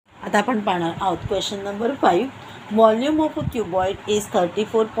आता आपण पाहणार आहोत question number 5. Volume of a cuboid is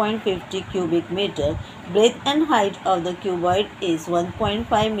 34.50 cubic meter. Breadth and height of the cuboid is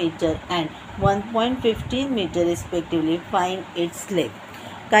 1.5 meter and 1.15 meter respectively. Find its length.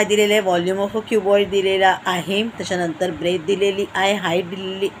 काय दिलेलं आहे? Volume of a cuboid दिलेला आहे, त्याच्यानंतर ब्रेथ दिलेली आहे, हाईट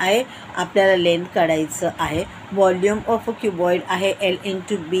दिलेली आहे, आपल्याला लेंथ काढायचं आहे. व्हॉल्यूम ऑफ अ क्युबॉइड आहे L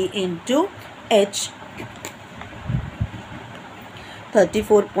into B into H.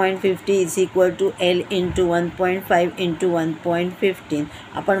 34.50 is equal to L into 1.5 into 1.15.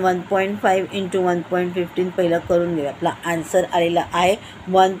 आपण 1.5 इंटू 1.15 पहिलं करून घेऊया. आपला आन्सर आलेला आहे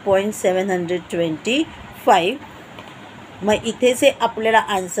 1.725. मग इथे जे आपल्याला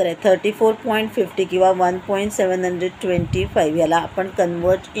आन्सर आहे 34.50 किंवा 1.725 याला आपण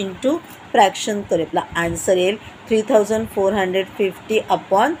कन्वर्ट इंटू फ्रॅक्शन करू. आपला आन्सर येईल 3450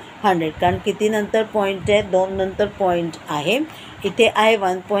 अपॉन 100. कारण किती नंतर पॉईंट आहे? 2 नंतर पॉईंट आहे. इथे आहे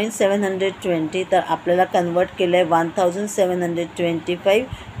 1.720, तर आपल्याला कन्वर्ट केलं आहे 1725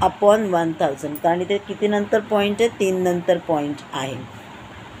 अपॉन 1000. कारण इथे किती नंतर पॉईंट आहे? 3 नंतर पॉईंट आहे.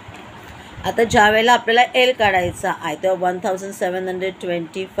 आता ज्या वेळेला आपल्याला एल काढायचा आहे तेव्हा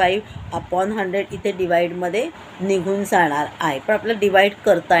 1725 अपॉन 100 इथे डिवाईडमध्ये निघून जाणार आहे, पण आपल्याला डिवाईड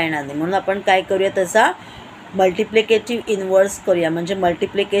करता येणार नाही. म्हणून आपण काय करूया? त्याचा मल्टिप्लिकेटिव्ह इन्व्हर्स करूया. म्हणजे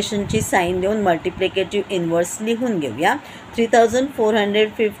मल्टिप्लिकेशनची साईन देऊन मल्टिप्लिकेटिव्ह इन्व्हर्स लिहून घेऊया.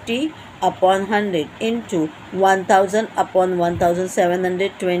 3450 upon 100 into 1000 upon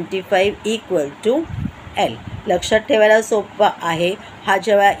 1725 equal to L. लक्षात ठेवायला सोपं आहे. हा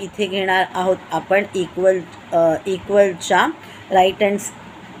जेव्हा इथे घेणार आहोत आपण इक्वलच्या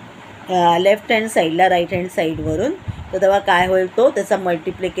लेफ्ट हँड साईडला राईट हँड साईडवरून, तर तेव्हा काय होईल? तो त्याचा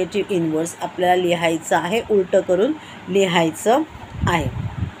मल्टिप्लिकेटिव्ह इन्व्हर्स आपल्याला लिहायचं आहे, उलटं करून लिहायचं आहे.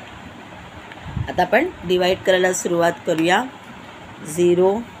 आता आपण डिवाईड करायला सुरुवात करूया.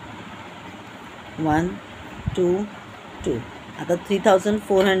 0 1 2 2. आता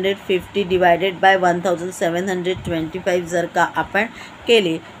 3450 डिवायडेड बाय 1725 जर का आपण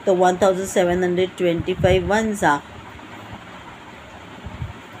केले तर 1725 1 जा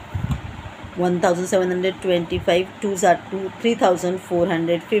 1725 2 जा 2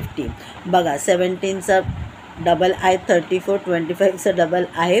 3450. बघा 17चा डबल आहे 34, 25चा डबल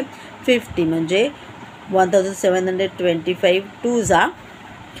आहे 50, म्हणजे 1725 2 जा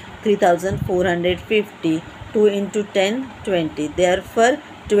 3450. 2 into 10 20. Therefore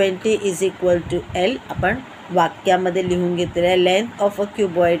 20 is equal to L. आपण वाक्यामध्ये लिहून घेतलेलं आहे length of a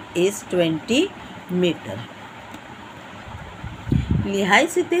cuboid is 20 metre.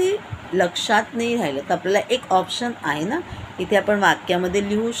 लिहायचं ते लक्षात नाही राहिलं तर आपल्याला एक ऑप्शन आहे ना, इथे आपण वाक्यामध्ये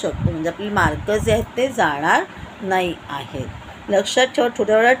लिहू शकतो, म्हणजे आपले मार्क जे आहेत ते जाणार नाही आहेत. लक्षात ठेवा,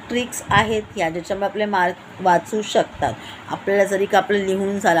 छोट्या छोट्या ट्रिक्स आहेत ह्या ज्याच्यामुळे आपले मार्क वाचू शकतात. आपल्याला जरी का आपलं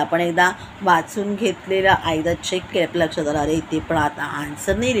लिहून झालं, आपण एकदा वाचून घेतलेलं एकदा चेक केलं, आपल्या लक्षात आलं अरे इथे पण आता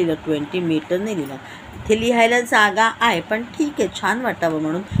आन्सर नाही लिहिलं, 20 मीटर नाही लिहिलं. इथे लिहायला जागा आहे, पण ठीक आहे, छान वाटावं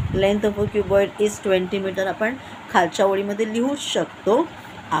म्हणून length of a cuboid is 20 metre आपण खालच्या ओळीमध्ये लिहू शकतो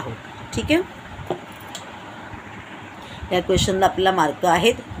आहोत. ठीक आहे. या क्वेश्चनला आपल्याला मार्क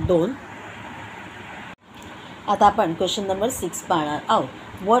आहेत 2. आता आपण क्वेश्चन नंबर 6 पाहणार आहोत.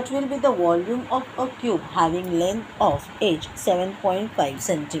 What will be the volume of a cube having length of age 7.5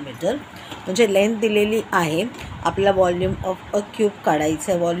 centimetre. म्हणजे लेंथ दिलेली आहे, आपल्याला व्हॉल्यूम ऑफ अ क्यूब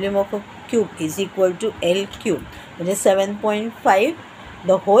काढायचं आहे. Volume of a cube is equal to L cube, म्हणजे 7.5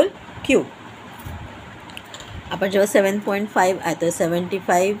 द होल क्यूब. आपण जेव्हा 7.5 आहे तर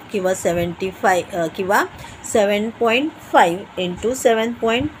 75 किंवा 75 किंवा 7.5 इंटू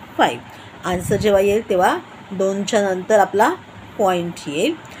 7.5 आन्सर जेव्हा येईल तेव्हा 2च्या नंतर आपला पॉईंट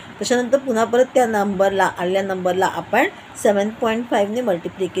येईल. त्याच्यानंतर पुन्हा परत त्या नंबरला आलेल्या नंबरला आपण 7.5ने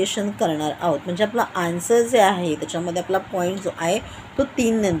मल्टिप्लिकेशन करणार आहोत. म्हणजे आपला आन्सर जे आहे त्याच्यामध्ये आपला पॉईंट जो आहे तो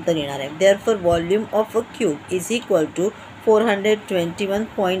 3 नंतर येणार आहे. Therefore volume of a cube is equal to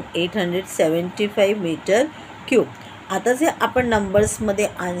 421.875 metre cube. आता जे आपण नंबर्समध्ये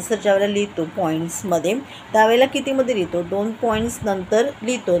आन्सर ज्यावेळेला लिहितो पॉईंट्समध्ये त्यावेळेला कितीमध्ये लिहितो? 2 पॉईंट्स नंतर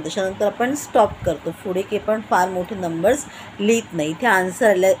लिहितो, त्याच्यानंतर आपण स्टॉप करतो. पुढे की पण फार मोठे नंबर्स लिहित नाही. इथे आन्सर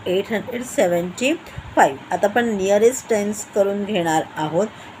आलं 875. आता आपण नियरेस्ट टेन्स करून घेणार आहोत.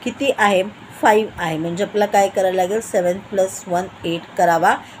 किती आहे? 5 आहे, म्हणजे आपल्याला काय करायला लागेल? 7 + 1 8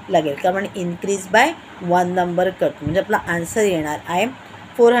 करावा लागेल, कारण इन्क्रीज बाय 1 नंबर कट, म्हणजे आपला आन्सर येणार आहे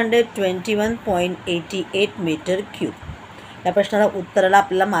 421.88 मीटर क्यूब. या प्रश्नाला उत्तराला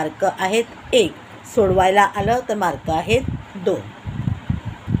आपल्याला मार्क आहेत 1. सोडवायला आलं तर मार्क आहेत 2.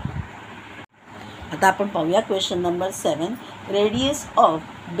 आता आपण पाहूया question number 7. Radius of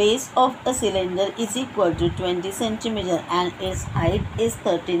base of a cylinder is equal to 20 centimeter and its height is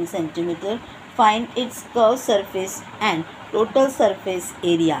 13 centimeter. Find its curved surface and total surface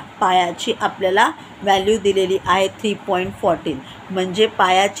area. पायाची आपल्याला व्हॅल्यू दिलेली आहे 3.14, म्हणजे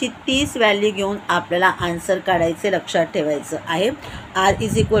पायाची 30 व्हॅल्यू घेऊन आपल्याला आन्सर काढायचे, लक्षात ठेवायचं आहे. R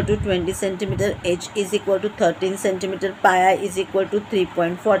is equal to 20 centimetre, H is equal to 13 centimetre, पाया is equal to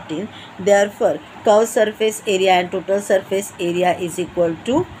 3.14. Therefore curve surface area and total surface area is equal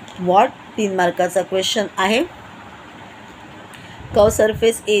to what? 3 मार्काचा question आहे. Curved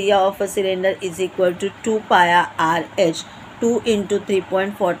surface area of a cylinder is equal to 2 pi RH, 2 into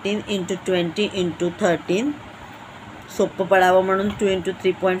 3.14 into 20 into 13. सोपं पडावं म्हणून 2 into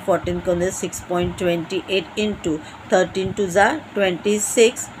 3.14 करून 6.28 into 13 to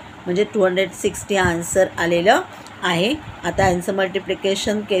 26, म्हणजे 260 answer आलेलं आहे. आता यांचं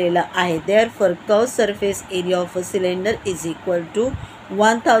मल्टिप्लिकेशन केलेलं आहे. Therefore curve surface area of a cylinder is equal to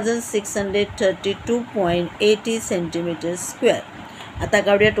 1632.80 centimetre square. आता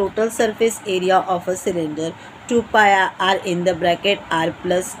काढूया total surface area of a cylinder. 2 pi r in the bracket r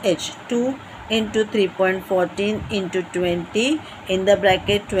plus h, 2 into 3.14 into 20 in the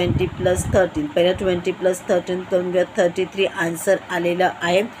bracket 20 plus 13. पहिलं 20 plus 13 करून घ्या, 33 answer आलेलं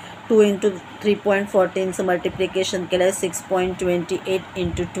आहे. 2 into 3.14चं multiplication केलं आहे, 6.28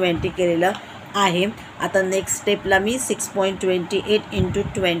 into 20 केलेलं आहे. आता नेक्स्ट स्टेपला मी 6.28 into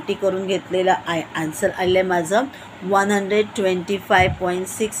 20 करून घेतलेलं आहे. आन्सर आलेलं आहे माझं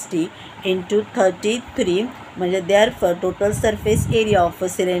 125.60 into 33, म्हणजे therefore total surface area of a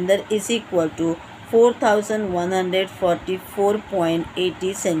cylinder is equal to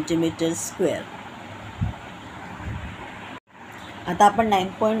 4144.80 centimetre square. आता आपण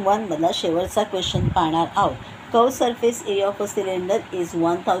 9.1 मधला शेवटचा क्वेश्चन पाहणार आहोत. Curved surface area of a cylinder is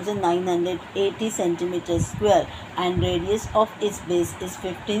 1980 centimeter square and radius of its base is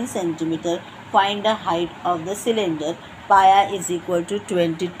 15 centimeter. Find the height of the cylinder. Pi is equal to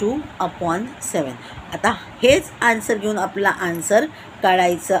 22/7. आता हेच answer घेऊन आपला आन्सर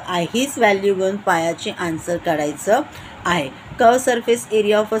काढायचं आहे. हीच व्हॅल्यू घेऊन पायाची आन्सर काढायचं आहे. Curved surface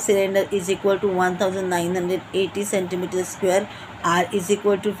area of a cylinder is equal to 1980 centimeter square. R is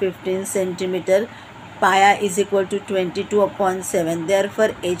equal to 15 centimeter. Pi is equal to 22/7.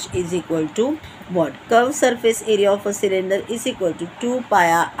 Therefore h is equal to what? Curved surface area of a cylinder is equal to 2 pi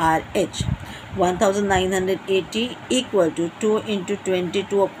RH. 1980 equal to 2 into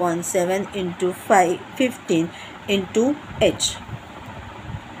 22/7 into 15 into h.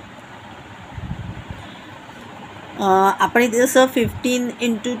 आपण इथे जसं 15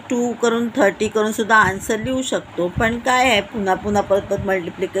 into 2 करून 30 करून सुद्धा answer लिहू शकतो, पण काय आहे पुन्हा पुन्हा परत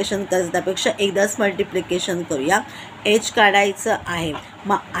मल्टिप्लिकेशन करायचं त्यापेक्षा एकदाच मल्टिप्लिकेशन करूया. एच काढायचं आहे.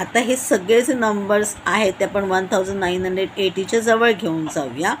 मग आता हे सगळे जे नंबर्स आहेत ते आपण 1980च्या जवळ घेऊन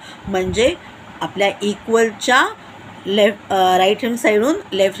जाऊया, म्हणजे आपल्या इक्वलच्या राईट हँड साईडहून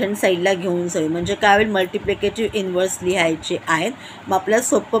लेफ्ट हँड साईडला घेऊन जाऊ. म्हणजे काय होईल, मल्टिप्लिकेटिव्ह इन्व्हर्स लिहायचे आहेत. मग आपल्याला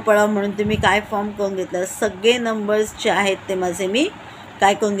सोपं पडावं म्हणून तुम्ही काय फॉर्म करून घेतलं, सगळे नंबर्स जे आहेत ते माझे मी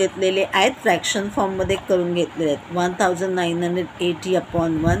काय करून घेतलेले आहेत, फ्रॅक्शन फॉर्ममध्ये करून घेतलेले आहेत.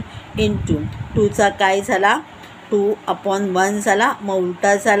 1980/1 इंटू 2चा काय झाला, 2/1 झाला. मग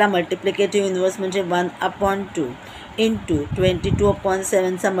उलटा झाला, मल्टिप्लिकेटिव्ह इन्व्हर्स म्हणजे 1/2 इंटू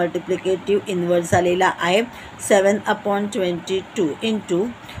 22/7चा मल्टिप्लिकेटिव्ह इन्व्हर्स झालेला आहे 7/22 इंटू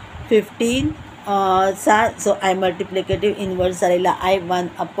 15 चा जो आहे मल्टिप्लिकेटिव्ह इन्व्हर्स झालेला आहे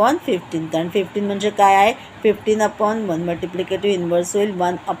 1/15. कारण 15 म्हणजे काय आहे, 15/1 मल्टिप्लिकेटिव्ह इन्व्हर्स होईल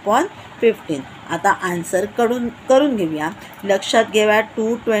 1/15. आता आन्सर करून घेऊया. लक्षात घ्या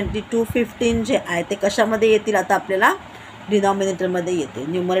 222 15 जे आहे ते कशामध्ये येतील, आता आपल्याला डिनॉमिनेटरमध्ये येते.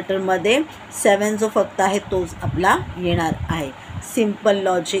 न्यूमरेटरमध्ये 7 जो फक्त आहे तोच आपला येणार आहे. सिम्पल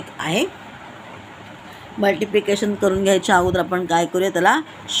लॉजिक आहे. मल्टिप्लिकेशन करून घ्यायच्या अगोदर आपण काय करूया, त्याला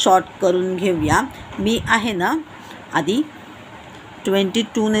शॉर्ट करून घेऊया. मी आहे ना आधी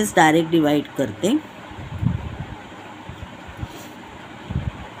 22नेच डायरेक्ट डिवाइड करते.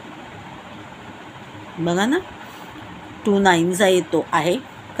 बघा ना 2 9चा येतो आहे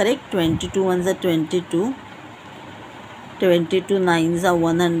करेक्ट. 22 1 22, 22 9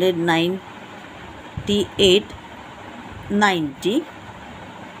 198 90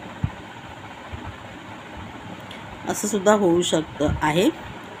 असं सुद्धा होऊ शकतं आहे.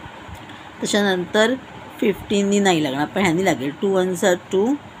 त्याच्यानंतर 15नी नाही लागणार, पण ह्यानी लागेल. 2 1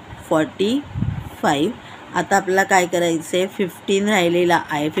 2 45. आता आपल्याला काय करायचं आहे, 15 राहिलेला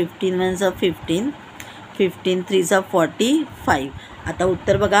आहे. 15 1 15, 15 3 45. आता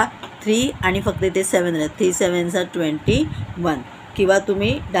उत्तर बघा 3 आणि फक्त इथे 7 राहत. 3 7 21. किंवा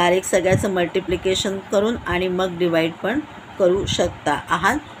तुम्ही डायरेक्ट सगळ्याचं मल्टिप्लिकेशन करून आणि मग डिवाईड पण करू शकता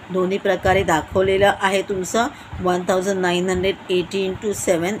आहात. दोन्ही प्रकारे दाखवलेलं आहे तुमचं. 1980 ×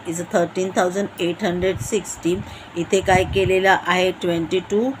 7 इज 13,860. इथे काय केलेलं आहे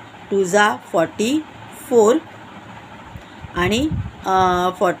 22 2 जा 44 आणि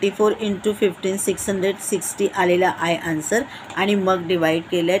 44 × 15 660 आलेला आहे आन्सर. आणि मग डिवाईड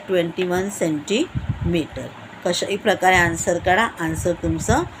केलं आहे 21 सेंटीमीटर. कशाही प्रकारे आन्सर काढा, आन्सर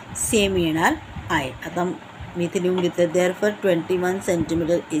तुमचं सेम येणार आहे. आता मी इथे लिहून घेतलं therefore 21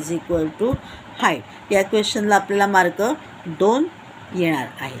 centimetre is equal to height. या क्वेश्चनला आपल्याला मार्क 2 येणार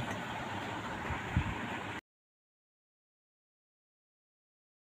आहेत.